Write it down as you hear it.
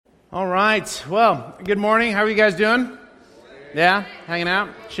All right. Well, good morning. How are you guys doing? Yeah? Hanging out?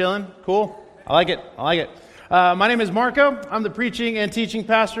 Chilling? Cool? I like it. My name is Marco. I'm the preaching and teaching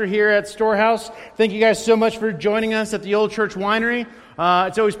pastor here at Storehouse. Thank you guys so much for joining us at the Old Church Winery.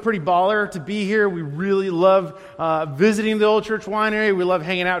 It's always pretty baller to be here. We really love visiting the Old Church Winery. We love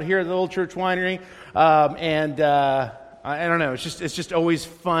hanging out here at the Old Church Winery. I don't know. It's just always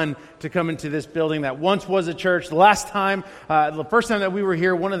fun to come into this building that once was a church. The first time that we were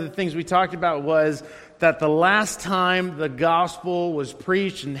here, one of the things we talked about was that the last time the gospel was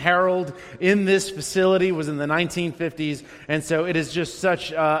preached and heralded in this facility was in the 1950s. And so it is just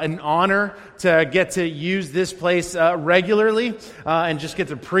such an honor to get to use this place regularly and just get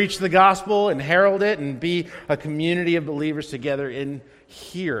to preach the gospel and herald it and be a community of believers together in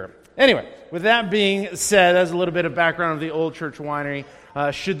here. Anyway, with that being said, that's a little bit of background of the Old Church Winery.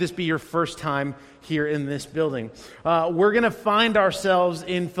 Should this be your first time here in this building, we're going to find ourselves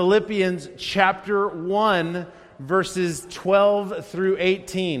in Philippians chapter 1, verses 12 through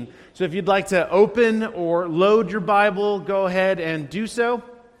 18. So if you'd like to open or load your Bible, go ahead and do so.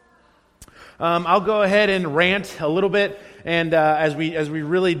 I'll go ahead and rant a little bit, and as we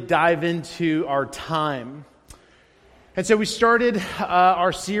really dive into our time. And so we started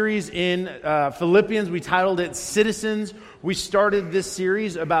our series in Philippians. We titled it Citizens. We started this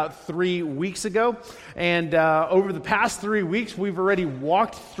series about 3 weeks ago. And over the past 3 weeks, we've already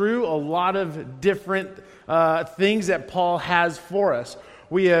walked through a lot of different things that Paul has for us.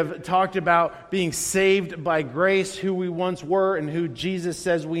 We have talked about being saved by grace, who we once were, and who Jesus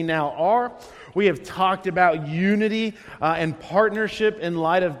says we now are. We have talked about unity and partnership in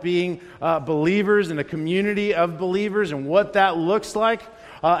light of being believers in a community of believers and what that looks like.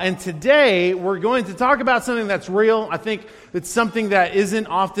 And today, we're going to talk about something that's real. I think it's something that isn't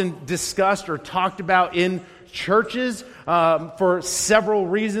often discussed or talked about in churches for several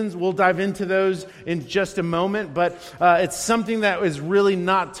reasons. We'll dive into those in just a moment. But it's something that is really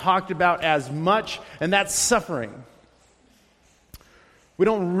not talked about as much, and that's suffering. We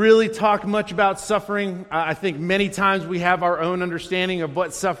don't really talk much about suffering. I think many times we have our own understanding of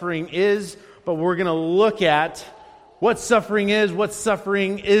what suffering is, but we're going to look at what suffering is, what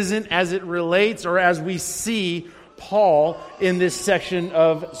suffering isn't as it relates or as we see Paul in this section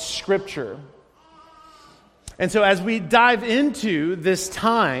of Scripture. And so as we dive into this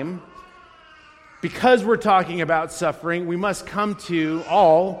time, because we're talking about suffering, we must come to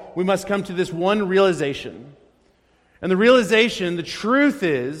this one realization. And the realization, the truth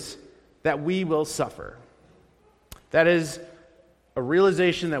is that we will suffer. That is a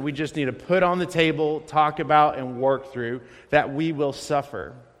realization that we just need to put on the table, talk about, and work through, that we will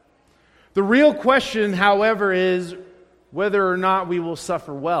suffer. The real question, however, is whether or not we will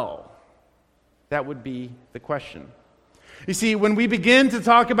suffer well. That would be the question. You see, when we begin to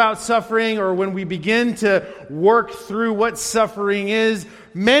talk about suffering, or when we begin to work through what suffering is,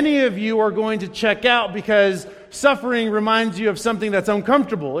 many of you are going to check out because suffering reminds you of something that's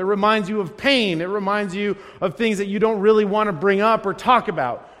uncomfortable. It reminds you of pain. It reminds you of things that you don't really want to bring up or talk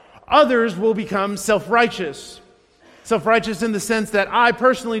about. Others will become self-righteous. Self-righteous in the sense that I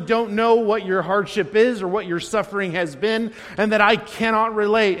personally don't know what your hardship is or what your suffering has been, and that I cannot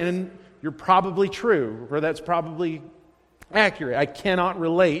relate. And you're probably true, or that's probably accurate. I cannot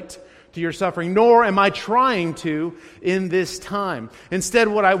relate to your suffering, nor am I trying to in this time. Instead,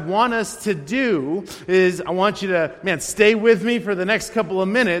 what I want us to do is, I want you to, stay with me for the next couple of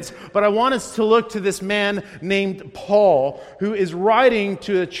minutes, but I want us to look to this man named Paul, who is writing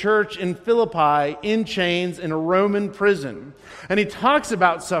to a church in Philippi in chains in a Roman prison. And he talks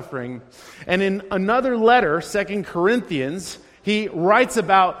about suffering. And in another letter, 2 Corinthians, he writes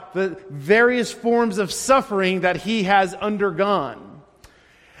about the various forms of suffering that he has undergone.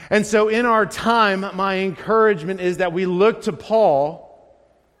 And so in our time, my encouragement is that we look to Paul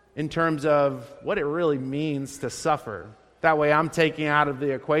in terms of what it really means to suffer. That way I'm taking out of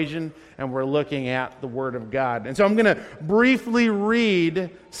the equation and we're looking at the Word of God. And so I'm going to briefly read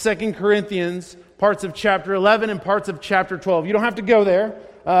 2 Corinthians, parts of chapter 11 and parts of chapter 12. You don't have to go there,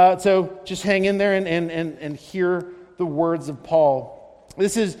 so just hang in there and hear the words of Paul.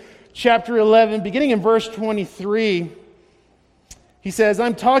 This is chapter 11, beginning in verse 23. He says,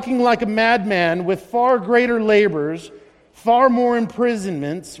 I'm talking like a madman with far greater labors, far more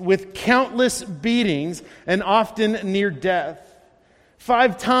imprisonments, with countless beatings, and often near death.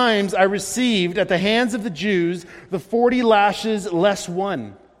 5 times I received at the hands of the Jews the 40 lashes less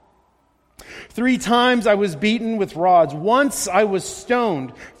one. 3 times I was beaten with rods. Once I was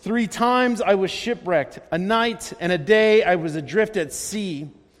stoned. 3 times I was shipwrecked. A night and a day I was adrift at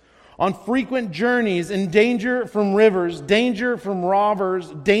sea. on frequent journeys, in danger from rivers, danger from robbers,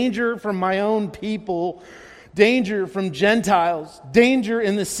 danger from my own people, danger from Gentiles, danger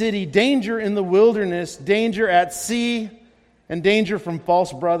in the city, danger in the wilderness, danger at sea, and danger from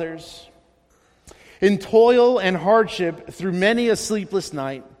false brothers. In toil and hardship through many a sleepless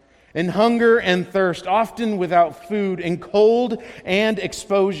night, in hunger and thirst, often without food, in cold and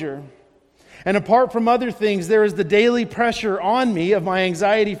exposure. And apart from other things, there is the daily pressure on me of my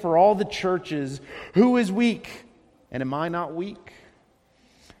anxiety for all the churches. Who is weak, and am I not weak?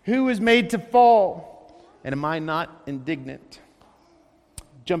 Who is made to fall, and am I not indignant?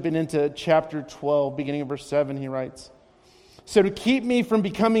 Jumping into chapter 12, beginning of verse 7, he writes, "So to keep me from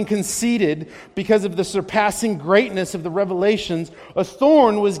becoming conceited because of the surpassing greatness of the revelations, a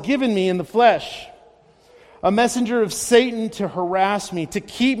thorn was given me in the flesh, a messenger of Satan to harass me, to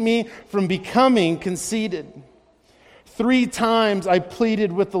keep me from becoming conceited. 3 times I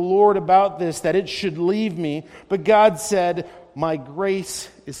pleaded with the Lord about this, that it should leave me. But God said, 'My grace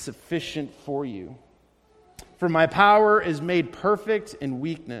is sufficient for you, for my power is made perfect in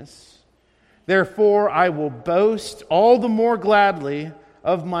weakness. Therefore I will boast all the more gladly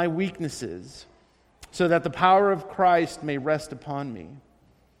of my weaknesses, so that the power of Christ may rest upon me.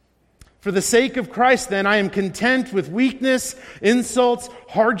 For the sake of Christ, then, I am content with weakness, insults,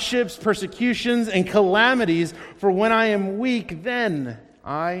 hardships, persecutions, and calamities. For when I am weak, then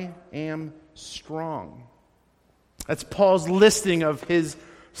I am strong.'" That's Paul's listing of his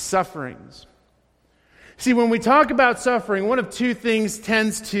sufferings. See, when we talk about suffering, one of 2 things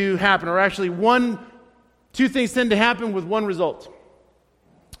tends to happen, or actually 2 things tend to happen with one result.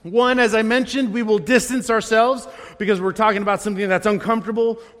 One, as I mentioned, we will distance ourselves because we're talking about something that's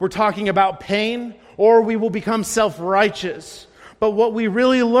uncomfortable. We're talking about pain, or we will become self-righteous. But what we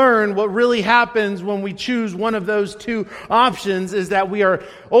really learn, what really happens when we choose one of those 2 options is that we are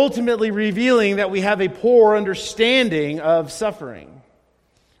ultimately revealing that we have a poor understanding of suffering,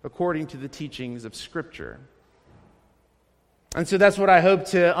 according to the teachings of Scripture. And so that's what I hope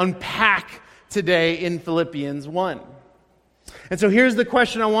to unpack today in Philippians 1. And so here's the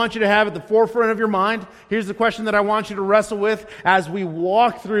question I want you to have at the forefront of your mind. Here's the question that I want you to wrestle with as we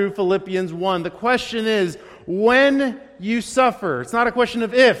walk through Philippians 1. The question is, when you suffer, it's not a question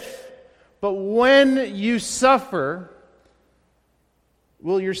of if, but when you suffer,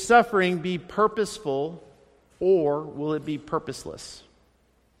 will your suffering be purposeful or will it be purposeless?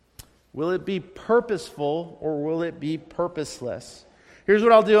 Will it be purposeful or will it be purposeless? Here's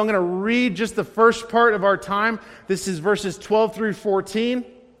what I'll do. I'm going to read just the first part of our time. This is verses 12 through 14.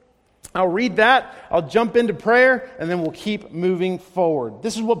 I'll read that. I'll jump into prayer, and then we'll keep moving forward.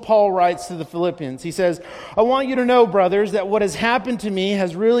 This is what Paul writes to the Philippians. He says, "I want you to know, brothers, that what has happened to me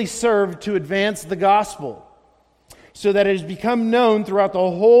has really served to advance the gospel, so that it has become known throughout the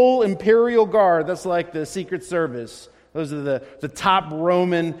whole imperial guard." That's like the Secret Service. Those are the top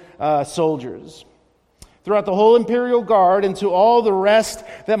Roman soldiers. "Throughout the whole imperial guard and to all the rest,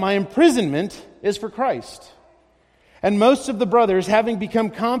 that my imprisonment is for Christ. And most of the brothers, having become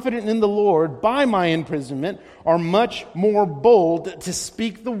confident in the Lord by my imprisonment, are much more bold to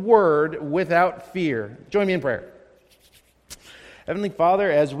speak the word without fear." Join me in prayer. Heavenly Father,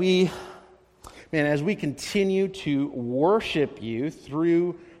 as we continue to worship you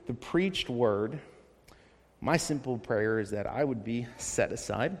through the preached word, my simple prayer is that I would be set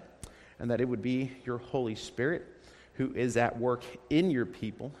aside, and that it would be your Holy Spirit who is at work in your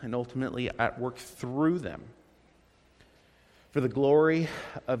people and ultimately at work through them for the glory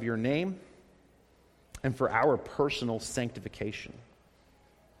of your name and for our personal sanctification.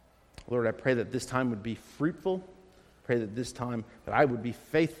 Lord, I pray that this time would be fruitful. Pray that this time that I would be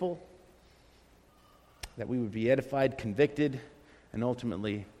faithful, that we would be edified, convicted, and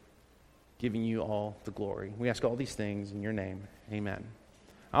ultimately giving you all the glory. We ask all these things in your name. Amen.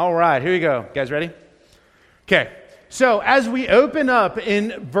 All right, here we go. You guys ready? Okay. So as we open up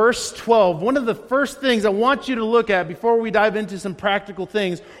in verse 12, one of the first things I want you to look at before we dive into some practical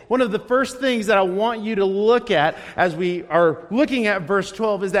things, one of the first things that I want you to look at as we are looking at verse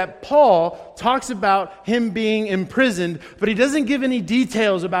 12 is that Paul talks about him being imprisoned, but he doesn't give any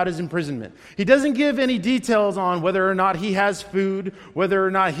details about his imprisonment. He doesn't give any details on whether or not he has food, whether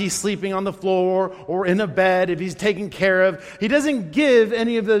or not he's sleeping on the floor or in a bed, if he's taken care of. He doesn't give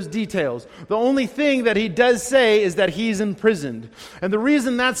any of those details. The only thing that he does say is that he's imprisoned. And the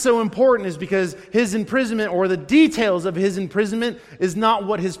reason that's so important is because his imprisonment, or the details of his imprisonment, is not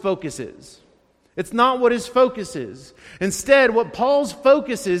what his focus is. It's not what his focus is. Instead, what Paul's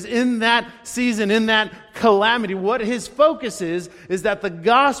focus is in that season, in that calamity, what his focus is that the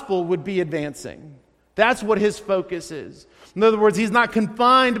gospel would be advancing. That's what his focus is. In other words, he's not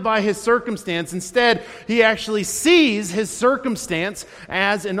confined by his circumstance. Instead, he actually sees his circumstance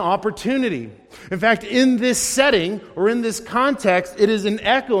as an opportunity. In fact, in this setting, or in this context, it is an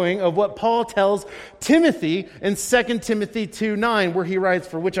echoing of what Paul tells Timothy in 2 Timothy 2:9, where he writes,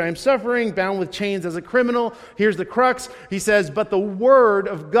 "For which I am suffering, bound with chains as a criminal." Here's the crux. He says, "But the word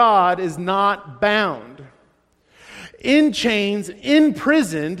of God is not bound." In chains,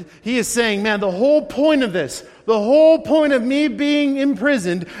 imprisoned, he is saying, man, the whole point of this, the whole point of me being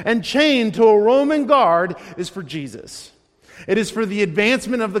imprisoned and chained to a Roman guard is for Jesus. It is for the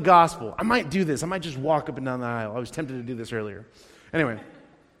advancement of the gospel. I might do this. I might just walk up and down the aisle. I was tempted to do this earlier. Anyway,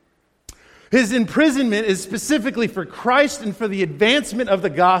 his imprisonment is specifically for Christ and for the advancement of the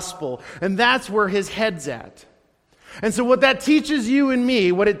gospel. And that's where his head's at. And so what that teaches you and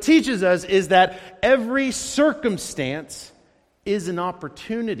me, what it teaches us is that every circumstance is an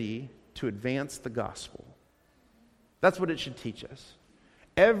opportunity to advance the gospel. That's what it should teach us.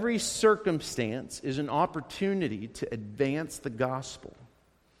 Every circumstance is an opportunity to advance the gospel.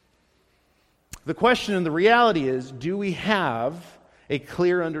 The question and the reality is, do we have a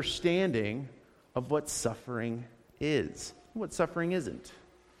clear understanding of what suffering is, what suffering isn't?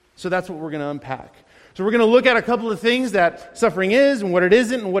 So that's what we're going to unpack. So we're going to look at a couple of things that suffering is and what it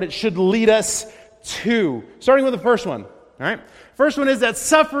isn't and what it should lead us to. Starting with the first one. All right. First one is that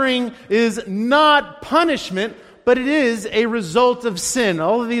suffering is not punishment, but it is a result of sin.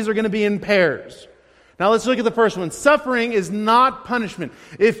 All of these are going to be in pairs. Now let's look at the first one. Suffering is not punishment.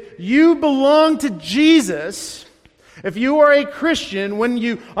 If you belong to Jesus, if you are a Christian, when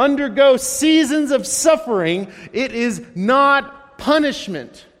you undergo seasons of suffering, it is not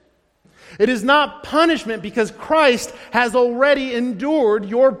punishment. It is not punishment because Christ has already endured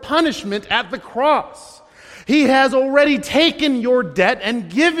your punishment at the cross. He has already taken your debt and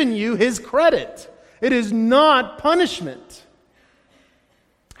given you his credit. It is not punishment.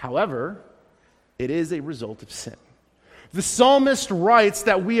 However, it is a result of sin. The psalmist writes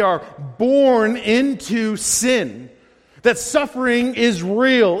that we are born into sin. That suffering is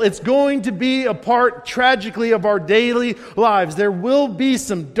real. It's going to be a part, tragically, of our daily lives. There will be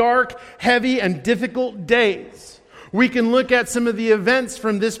some dark, heavy, and difficult days. We can look at some of the events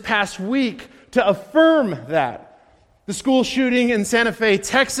from this past week to affirm that. The school shooting in Santa Fe,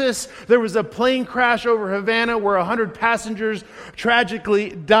 Texas. There was a plane crash over Havana where 100 passengers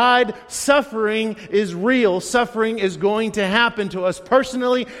tragically died. Suffering is real. Suffering is going to happen to us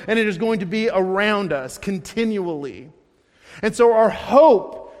personally, and it is going to be around us continually. And so our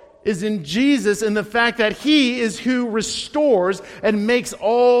hope is in Jesus and the fact that he is who restores and makes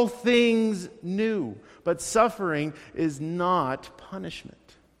all things new. But suffering is not punishment.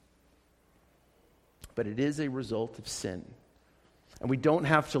 But it is a result of sin. And we don't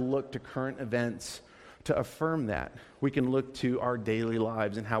have to look to current events to affirm that. We can look to our daily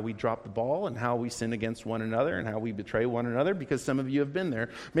lives and how we drop the ball and how we sin against one another and how we betray one another, because some of you have been there.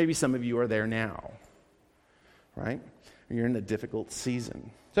 Maybe some of you are there now. Right? You're in a difficult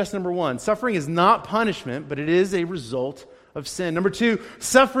season. That's number one. Suffering is not punishment, but it is a result of sin. Number two,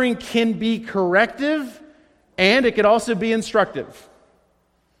 suffering can be corrective and it can also be instructive.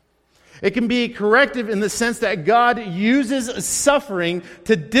 It can be corrective in the sense that God uses suffering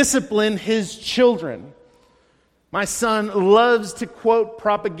to discipline his children. My son loves to quote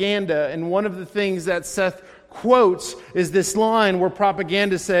propaganda, and one of the things that Seth quotes is this line where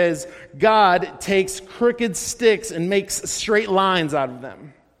propaganda says, God takes crooked sticks and makes straight lines out of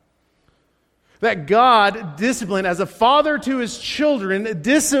them. That God disciplined, as a father to his children,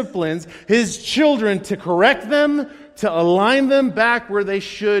 disciplines his children to correct them, to align them back where they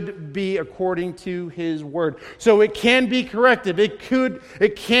should be according to his word. So it can be corrective. It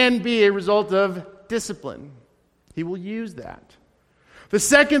can be a result of discipline. He will use that. The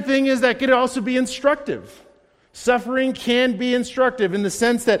second thing is that it could also be instructive. Suffering can be instructive in the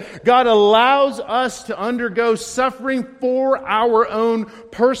sense that God allows us to undergo suffering for our own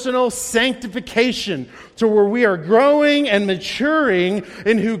personal sanctification, to where we are growing and maturing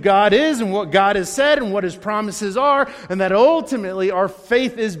in who God is and what God has said and what his promises are, and that ultimately our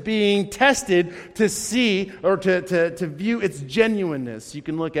faith is being tested to see or to view its genuineness. You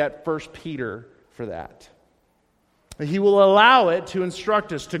can look at 1 Peter for that. He will allow it to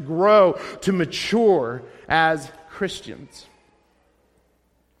instruct us, to grow, to mature as Christians.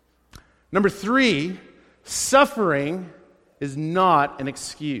 Number three, suffering is not an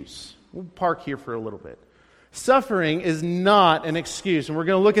excuse. We'll park here for a little bit. Suffering is not an excuse, and we're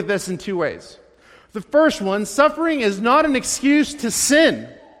going to look at this in two ways. The first one, suffering is not an excuse to sin.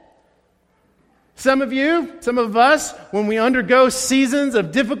 Some of us, when we undergo seasons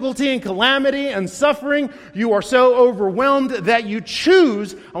of difficulty and calamity and suffering, you are so overwhelmed that you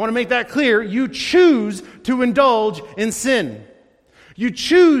choose, I want to make that clear, you choose to indulge in sin. You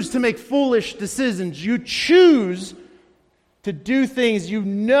choose to make foolish decisions. You choose to do things you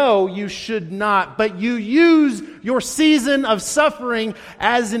know you should not, but you use your season of suffering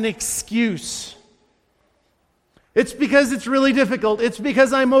as an excuse. It's because it's really difficult. It's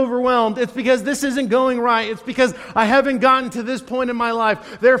because I'm overwhelmed. It's because this isn't going right. It's because I haven't gotten to this point in my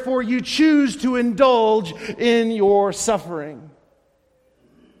life. Therefore, you choose to indulge in your suffering.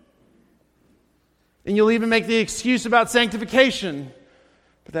 And you'll even make the excuse about sanctification.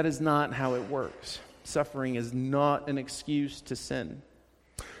 But that is not how it works. Suffering is not an excuse to sin.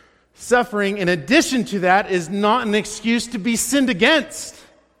 Suffering, in addition to that, is not an excuse to be sinned against.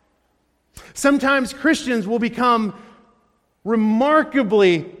 Sometimes Christians will become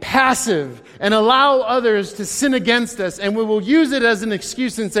remarkably passive and allow others to sin against us, and we will use it as an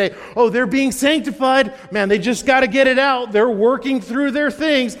excuse and say, oh, they're being sanctified. Man, they just got to get it out. They're working through their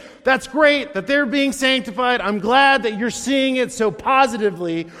things. That's great that they're being sanctified. I'm glad that you're seeing it so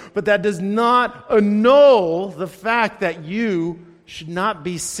positively, but that does not annul the fact that you should not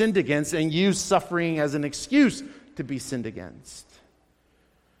be sinned against and use suffering as an excuse to be sinned against.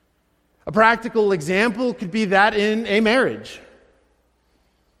 A practical example could be that in a marriage,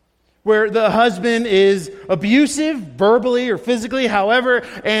 where the husband is abusive, verbally or physically, however,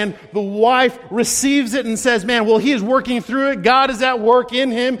 and the wife receives it and says, man, well, he is working through it. God is at work in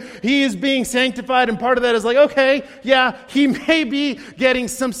him. He is being sanctified. And part of that is like, okay, yeah, he may be getting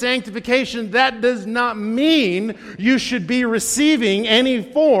some sanctification. That does not mean you should be receiving any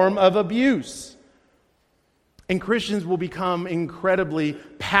form of abuse. And Christians will become incredibly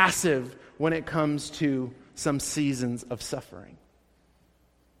passive when it comes to some seasons of suffering.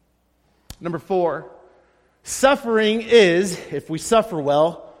 Number 4, suffering is, if we suffer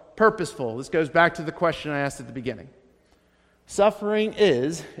well, purposeful. This goes back to the question I asked at the beginning. Suffering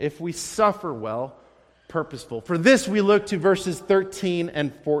is, if we suffer well, purposeful. For this, we look to verses 13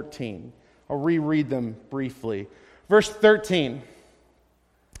 and 14. I'll reread them briefly. Verse 13,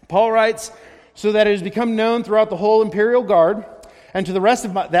 Paul writes, so that it has become known throughout the whole imperial guard, and to the rest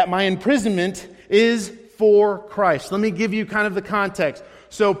of that my imprisonment is for Christ. Let me give you kind of the context.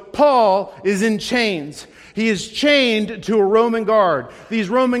 So Paul is in chains. He is chained to a Roman guard. These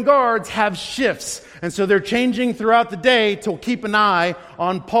Roman guards have shifts, and so they're changing throughout the day to keep an eye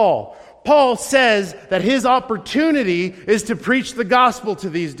on Paul. Paul says that his opportunity is to preach the gospel to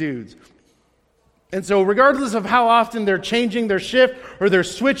these dudes. And so regardless of how often they're changing their shift or they're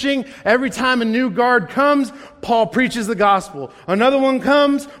switching, every time a new guard comes, Paul preaches the gospel. Another one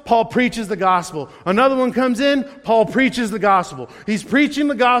comes, Paul preaches the gospel. Another one comes in, Paul preaches the gospel. He's preaching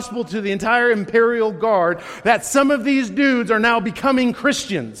the gospel to the entire imperial guard that some of these dudes are now becoming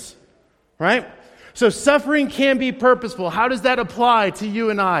Christians, right? So suffering can be purposeful. How does that apply to you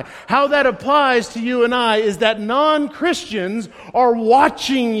and I? How that applies to you and I is that non-Christians are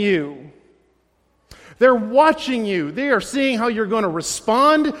watching you. They're watching you. They are seeing how you're going to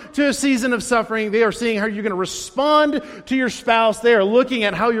respond to a season of suffering. They are seeing how you're going to respond to your spouse. They are looking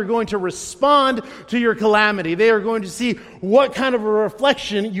at how you're going to respond to your calamity. They are going to see what kind of a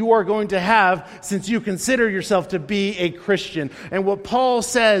reflection you are going to have since you consider yourself to be a Christian. And what Paul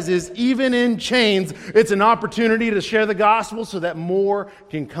says is, even in chains, it's an opportunity to share the gospel so that more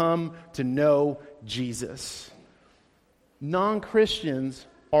can come to know Jesus. Non-Christians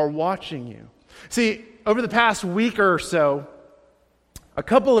are watching you. See, over the past week or so, a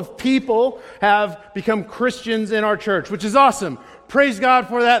couple of people have become Christians in our church, which is awesome. Praise God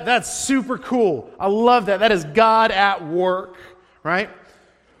for that. That's super cool. I love that. That is God at work, right?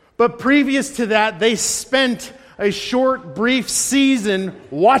 But previous to that, they spent a short, brief season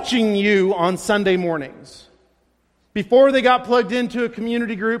watching you on Sunday mornings. Before they got plugged into a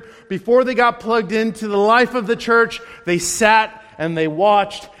community group, before they got plugged into the life of the church, they sat and they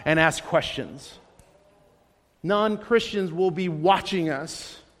watched and asked questions. Non-Christians will be watching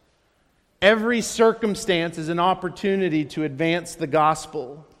us. Every circumstance is an opportunity to advance the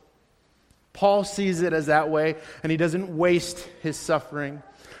gospel. Paul sees it as that way, and he doesn't waste his suffering.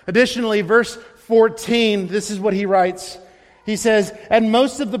 Additionally, verse 14, this is what he writes. He says, and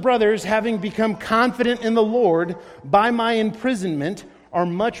most of the brothers, having become confident in the Lord by my imprisonment, are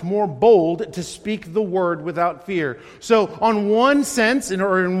much more bold to speak the word without fear. So on one sense,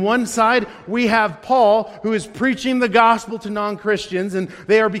 or in one side, we have Paul who is preaching the gospel to non-Christians and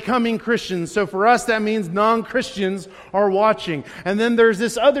they are becoming Christians. So for us, that means non-Christians are watching. And then there's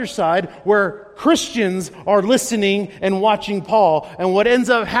this other side where Christians are listening and watching Paul. And what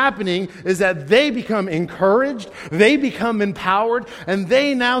ends up happening is that they become encouraged, they become empowered, and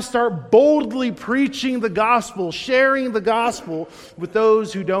they now start boldly preaching the gospel, sharing the gospel with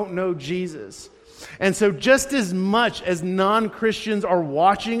those who don't know Jesus. And so just as much as non-Christians are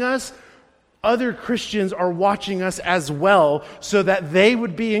watching us, other Christians are watching us as well, so that they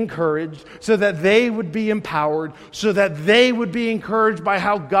would be encouraged, so that they would be empowered, so that they would be encouraged by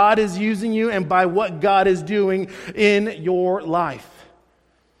how God is using you and by what God is doing in your life.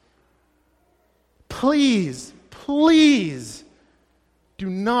 Please, please,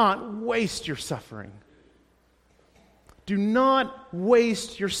 do not waste your suffering. Do not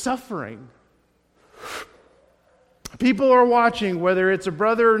waste your suffering. People are watching, whether it's a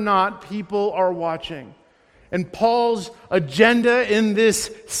brother or not, people are watching. And Paul's agenda in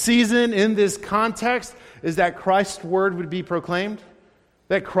this season, in this context, is that Christ's word would be proclaimed,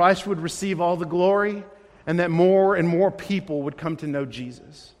 that Christ would receive all the glory, and that more and more people would come to know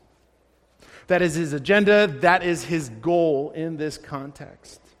Jesus. That is his agenda, that is his goal in this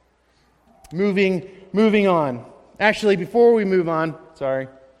context. Moving on. Actually, before we move on,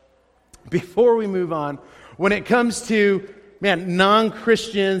 when it comes to,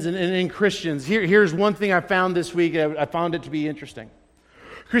 non-Christians and Christians, here's one thing I found this week. I found it to be interesting.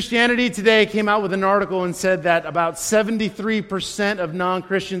 Christianity Today came out with an article and said that about 73% of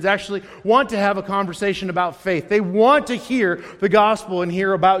non-Christians actually want to have a conversation about faith. They want to hear the gospel and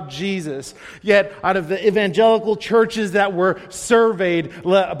hear about Jesus. Yet, out of the evangelical churches that were surveyed,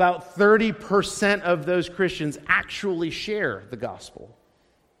 about 30% of those Christians actually share the gospel.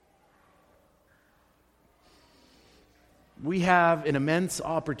 We have an immense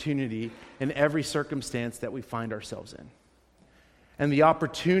opportunity in every circumstance that we find ourselves in. And the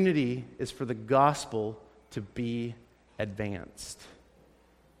opportunity is for the gospel to be advanced.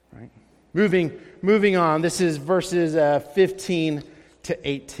 Right? Moving on, this is verses 15 to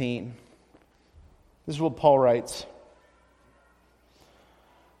 18. This is what Paul writes.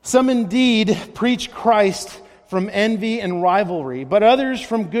 Some indeed preach Christ from envy and rivalry, but others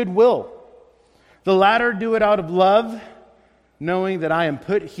from goodwill. The latter do it out of love, knowing that I am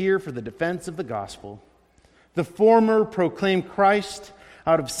put here for the defense of the gospel. The former proclaim Christ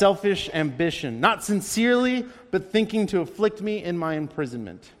out of selfish ambition, not sincerely, but thinking to afflict me in my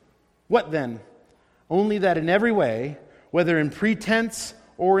imprisonment. What then? Only that in every way, whether in pretense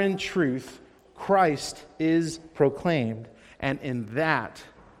or in truth, Christ is proclaimed, and in that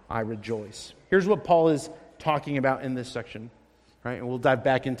I rejoice. Here's what Paul is talking about in this section, right? And we'll dive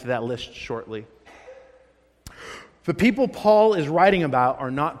back into that list shortly. The people Paul is writing about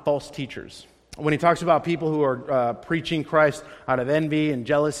are not false teachers. When he talks about people who are preaching Christ out of envy and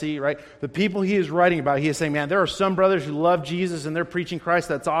jealousy, right? The people he is writing about, he is saying, man, there are some brothers who love Jesus and they're preaching Christ.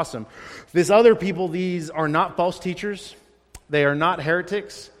 That's awesome. These other people, these are not false teachers. They are not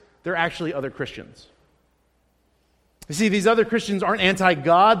heretics. They're actually other Christians. You see, these other Christians aren't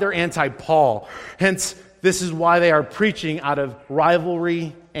anti-God. They're anti-Paul. Hence, this is why they are preaching out of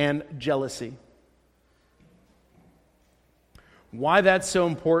rivalry and jealousy. Why that's so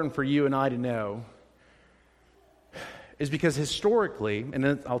important for you and I to know is because historically, and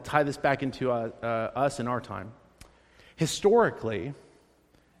then I'll tie this back into us in our time, historically,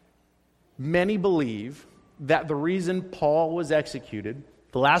 many believe that the reason Paul was executed,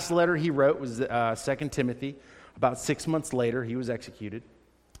 the last letter he wrote was 2 Timothy, about 6 months later he was executed.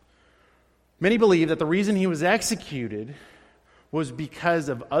 Many believe that the reason he was executed was because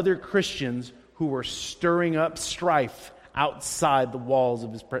of other Christians who were stirring up strife outside the walls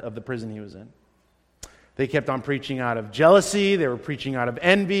of the prison he was in. They kept on preaching out of jealousy. They were preaching out of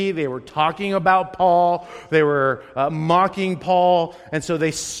envy. They were talking about Paul. They were mocking Paul. And so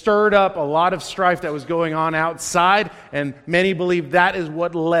they stirred up a lot of strife that was going on outside. And many believe that is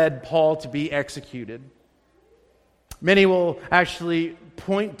what led Paul to be executed. Many will actually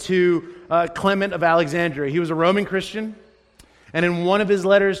point to Clement of Alexandria. He was a Roman Christian. And in one of his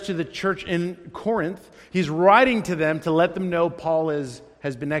letters to the church in Corinth, he's writing to them to let them know Paul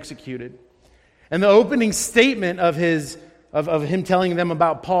has been executed. And the opening statement of him telling them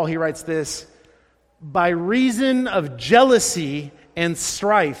about Paul, he writes this: by reason of jealousy and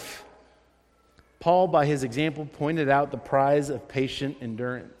strife, Paul, by his example, pointed out the prize of patient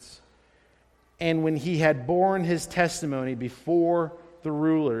endurance. And when he had borne his testimony before the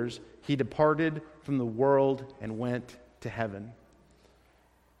rulers, he departed from the world and went to heaven.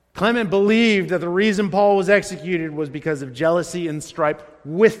 Clement believed that the reason Paul was executed was because of jealousy and strife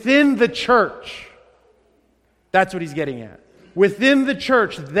within the church. That's what he's getting at. Within the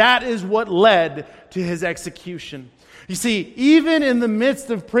church, that is what led to his execution. You see, even in the midst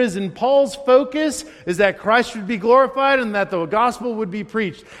of prison, Paul's focus is that Christ would be glorified and that the gospel would be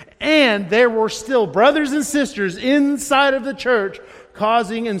preached. And there were still brothers and sisters inside of the church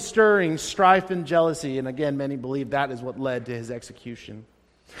causing and stirring strife and jealousy. And again, many believe that is what led to his execution.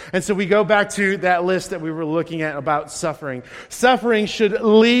 And so we go back to that list that we were looking at about suffering. Suffering should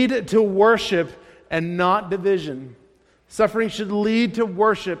lead to worship and not division. Suffering should lead to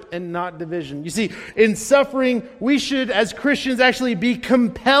worship and not division. You see, in suffering, we should, as Christians, actually be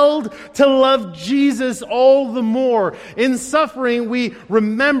compelled to love Jesus all the more. In suffering, we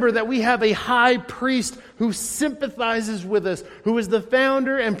remember that we have a high priest who sympathizes with us, who is the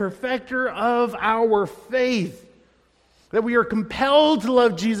founder and perfecter of our faith. That we are compelled to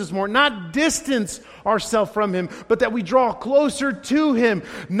love Jesus more, not distance ourselves from Him, but that we draw closer to Him,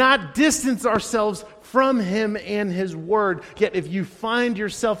 not distance ourselves from Him and His Word. Yet if you find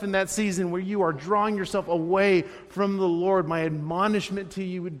yourself in that season where you are drawing yourself away from the Lord, my admonishment to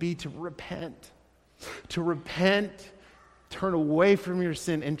you would be to repent. To repent, turn away from your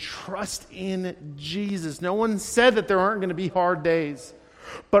sin, and trust in Jesus. No one said that there aren't going to be hard days.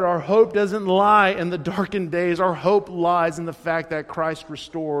 But our hope doesn't lie in the darkened days. Our hope lies in the fact that Christ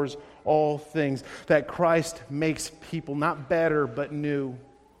restores all things. That Christ makes people not better, but new.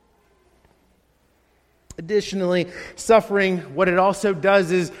 Additionally, suffering, what it also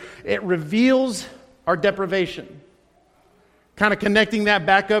does is it reveals our deprivation. Kind of connecting that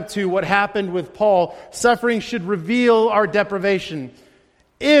back up to what happened with Paul, suffering should reveal our deprivation.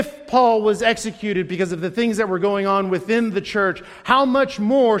 If Paul was executed because of the things that were going on within the church, how much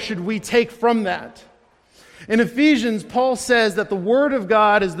more should we take from that? In Ephesians, Paul says that the Word of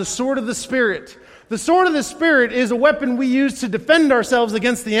God is the sword of the Spirit. The sword of the Spirit is a weapon we use to defend ourselves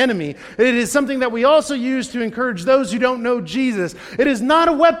against the enemy. It is something that we also use to encourage those who don't know Jesus. It is not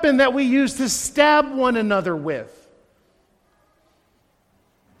a weapon that we use to stab one another with.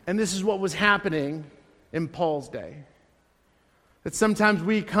 And this is what was happening in Paul's day. That sometimes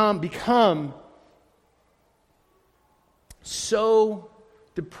we become so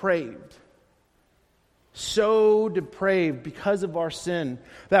depraved because of our sin,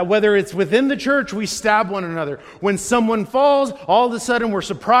 that whether it's within the church, we stab one another. When someone falls, all of a sudden we're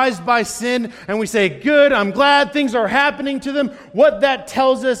surprised by sin and we say, good, I'm glad things are happening to them. What that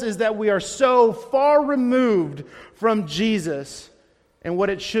tells us is that we are so far removed from Jesus, and what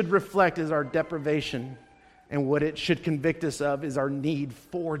it should reflect is our deprivation. And what it should convict us of is our need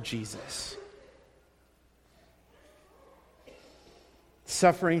for Jesus.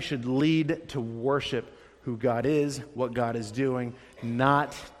 Suffering should lead to worship who God is, what God is doing,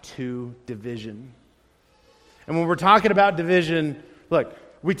 not to division. And when we're talking about division, look,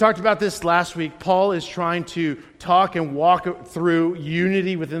 we talked about this last week. Paul is trying to talk and walk through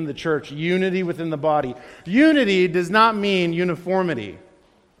unity within the church, unity within the body. Unity does not mean uniformity.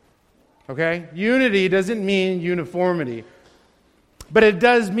 Okay? Unity doesn't mean uniformity. But it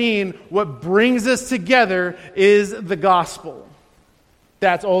does mean what brings us together is the gospel.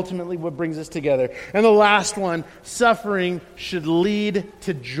 That's ultimately what brings us together. And the last one, suffering should lead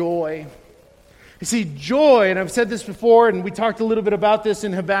to joy. You see, joy, and I've said this before, and we talked a little bit about this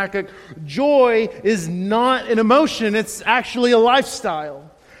in Habakkuk, joy is not an emotion, it's actually a lifestyle.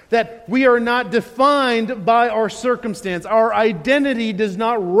 That we are not defined by our circumstance. Our identity does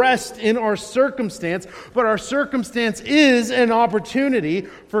not rest in our circumstance, but our circumstance is an opportunity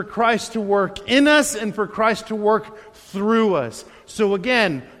for Christ to work in us and for Christ to work through us. So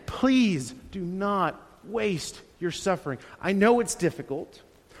again, please do not waste your suffering. I know it's difficult.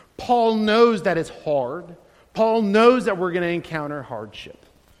 Paul knows that it's hard. Paul knows that we're going to encounter hardship.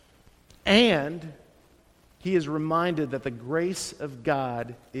 And he is reminded that the grace of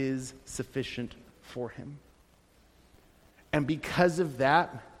God is sufficient for him. And because of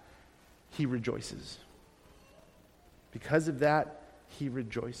that, he rejoices. Because of that, he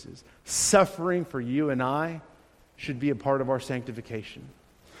rejoices. Suffering for you and I should be a part of our sanctification.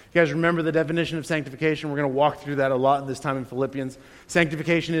 You guys remember the definition of sanctification? We're going to walk through that a lot this time in Philippians.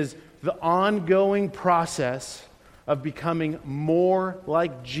 Sanctification is the ongoing process of becoming more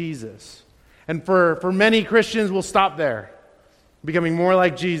like Jesus. And for many Christians, we'll stop there. Becoming more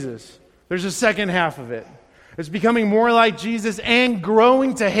like Jesus. There's a second half of it. It's becoming more like Jesus and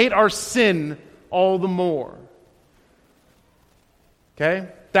growing to hate our sin all the more. Okay?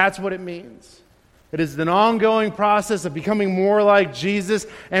 That's what it means. It is an ongoing process of becoming more like Jesus,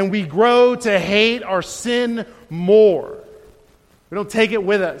 and we grow to hate our sin more. We don't take it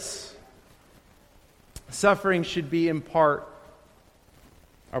with us. Suffering should be in part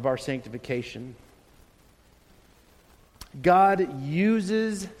of our sanctification. God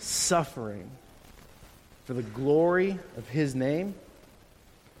uses suffering for the glory of His name,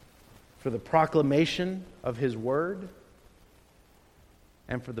 for the proclamation of His word,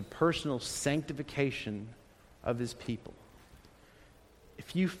 and for the personal sanctification of His people.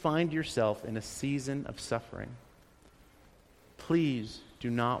 If you find yourself in a season of suffering, please do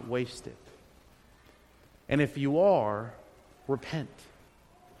not waste it. And if you are, repent.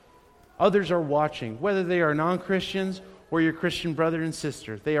 Others are watching, whether they are non-Christians or your Christian brother and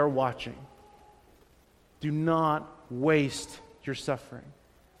sister, they are watching. Do not waste your suffering.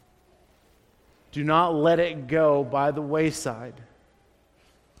 Do not let it go by the wayside.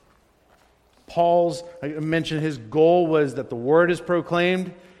 I mentioned his goal was that the word is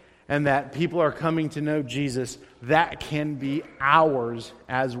proclaimed and that people are coming to know Jesus. That can be ours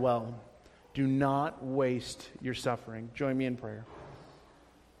as well. Do not waste your suffering. Join me in prayer.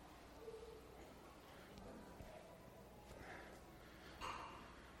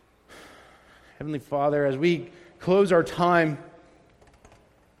 Heavenly Father, as we close our time,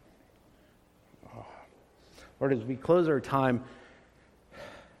 Lord, as we close our time,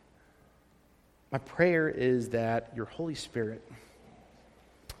 my prayer is that your Holy Spirit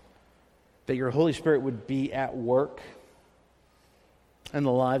would be at work in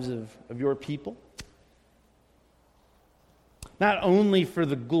the lives of your people. Not only for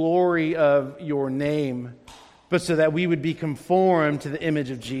the glory of your name, but so that we would be conformed to the image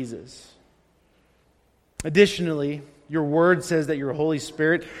of Jesus. Additionally, your word says that your Holy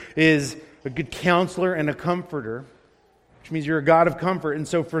Spirit is a good counselor and a comforter, which means you're a God of comfort. And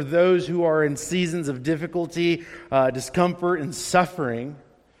so for those who are in seasons of difficulty, discomfort, and suffering,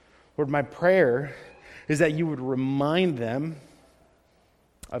 Lord, my prayer is that you would remind them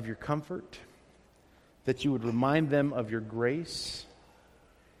of your comfort, that you would remind them of your grace,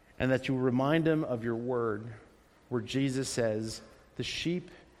 and that you would remind them of your word, where Jesus says, "The sheep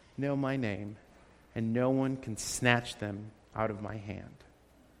know my name, and no one can snatch them out of my hand."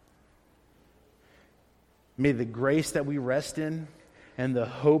 May the grace that we rest in and the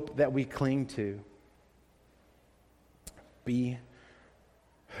hope that we cling to be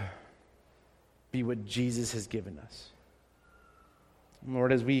what Jesus has given us.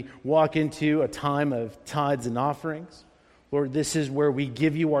 Lord, as we walk into a time of tithes and offerings, Lord, this is where we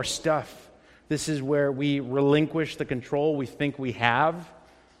give you our stuff. This is where we relinquish the control we think we have.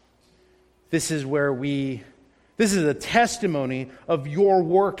 This is a testimony of your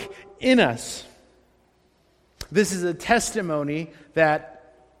work in us. This is a testimony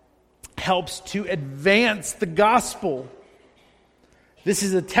that helps to advance the gospel. This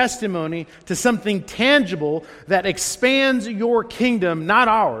is a testimony to something tangible that expands your kingdom, not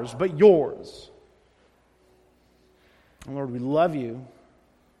ours, but yours. And Lord, we love you,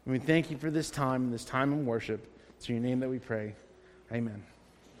 and we thank you for this time in worship. It's in your name that we pray. Amen.